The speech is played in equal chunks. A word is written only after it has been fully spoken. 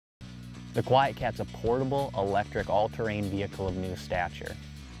The QuietKat's a portable, electric, all-terrain vehicle of new stature.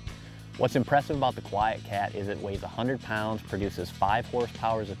 What's impressive about the QuietKat is it weighs 100 pounds, produces 5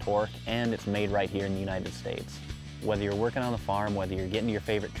 horsepower of torque, and it's made right here in the United States. Whether you're working on the farm, whether you're getting to your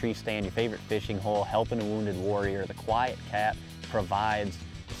favorite tree stand, your favorite fishing hole, helping a wounded warrior, the QuietKat provides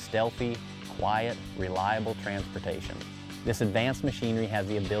stealthy, quiet, reliable transportation. This advanced machinery has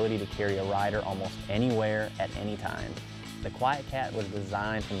the ability to carry a rider almost anywhere at any time. The QuietKat was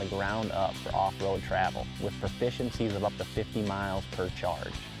designed from the ground up for off-road travel, with proficiencies of up to 50 miles per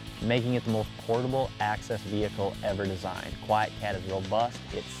charge, making it the most portable access vehicle ever designed. QuietKat is robust,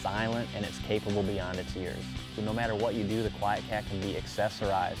 it's silent, and it's capable beyond its years. So no matter what you do, the QuietKat can be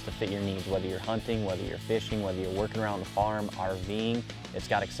accessorized to fit your needs, whether you're hunting, whether you're fishing, whether you're working around the farm, RVing. It's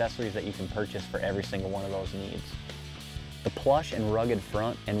got accessories that you can purchase for every single one of those needs. The plush and rugged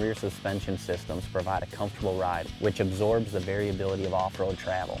front and rear suspension systems provide a comfortable ride, which absorbs the variability of off-road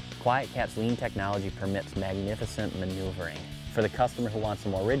travel. QuietKat's lean technology permits magnificent maneuvering. For the customer who wants a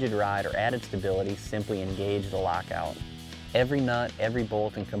more rigid ride or added stability, simply engage the lockout. Every nut, every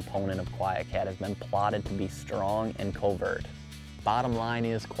bolt and component of QuietKat has been plotted to be strong and covert. Bottom line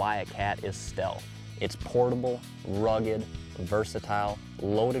is, QuietKat is stealth. It's portable, rugged, versatile,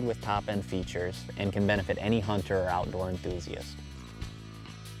 loaded with top-end features, and can benefit any hunter or outdoor enthusiast.